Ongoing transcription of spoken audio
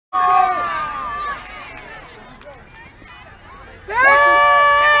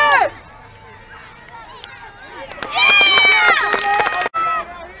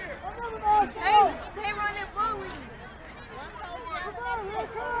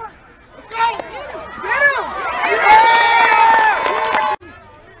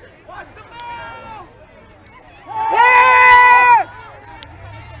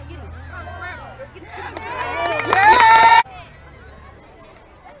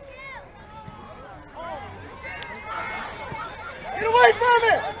away from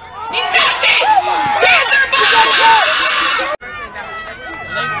it! He touched it! Panther ball!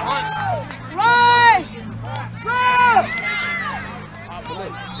 Right!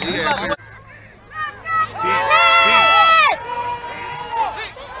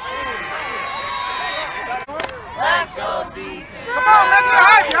 Let's go, defense! Come on, let's get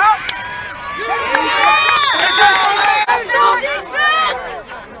hype, y'all! Let's go, defense!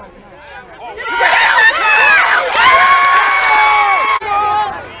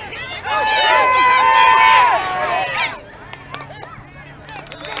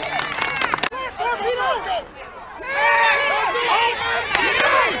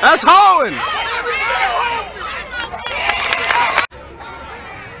 That's Holland.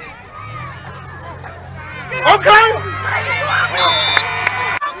 Okay.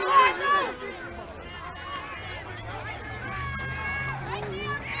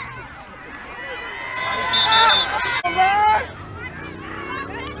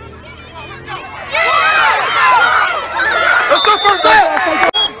 Let's go first down.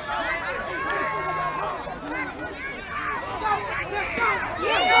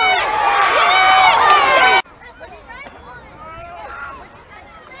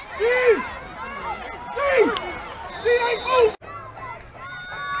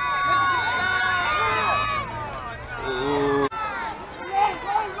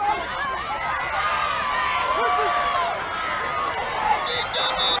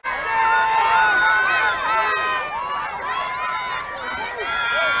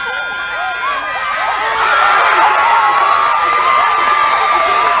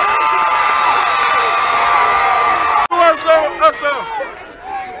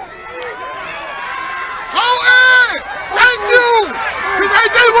 Thank you! Because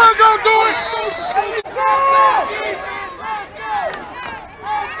they weren't going to do it!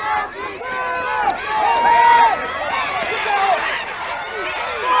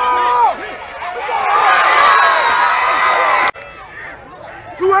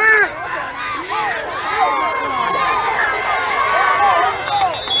 Two hands!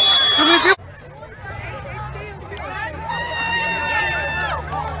 Too many people.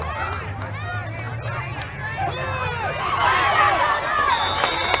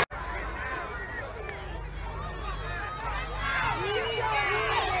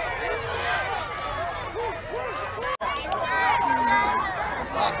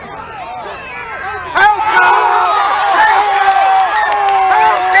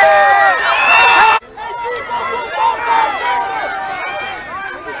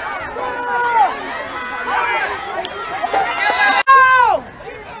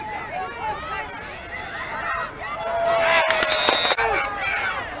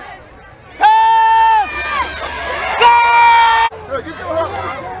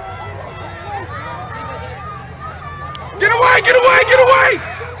 Get away! Get away!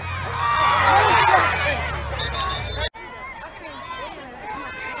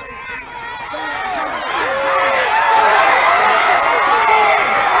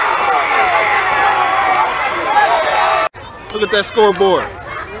 Look at that scoreboard.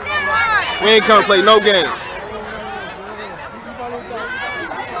 We ain't come to play no games.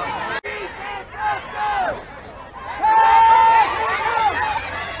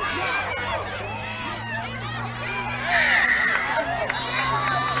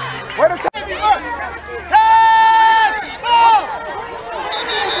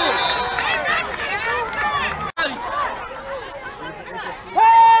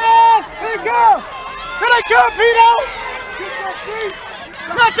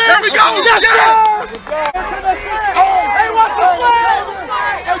 Here we go! Yes, sir! Hey, watch the flag!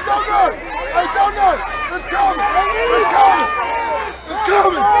 Hey, Donut! Hey, Donut! It's coming! It's coming! It's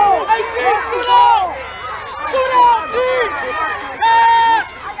coming! Hey, D, scoot out! Scoot out, D!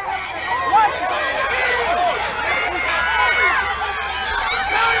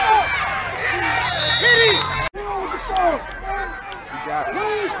 Hit it! You got it.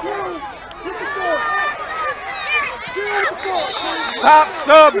 Top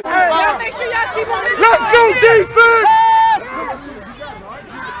sub. Hey, y'all make sure y'all keep on this. Let's go, defense!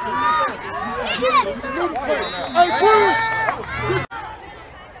 Hey, Bruce!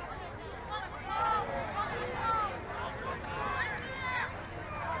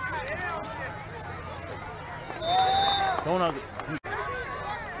 Don't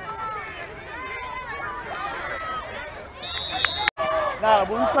Nah,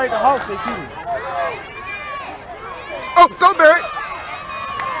 when we played the Hawks, they keep it. Oh, go Barry!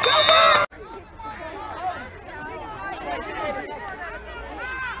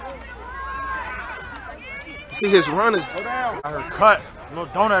 See, his run is cut. Lil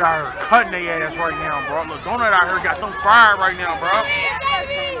Donut out here cutting their ass right now, bro. Lil Donut out here got them fired right now, bro.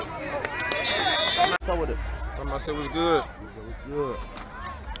 So with it. I said it was good. It was good.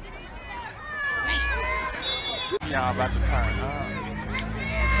 Y'all about to turn up.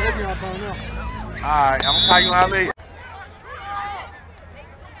 Take me on turn up. Alright, I'm gonna call you out later.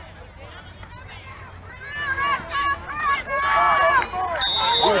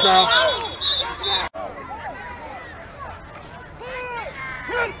 Good job.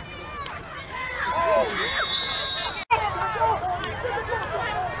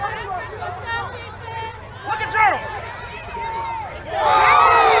 Look at Gerald!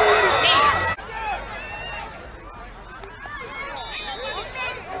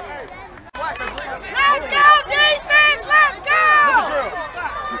 Let's go, defense! Let's go!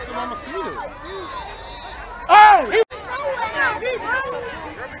 He's still on the field. Oh!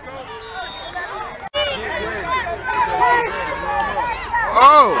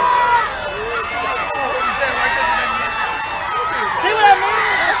 Oh!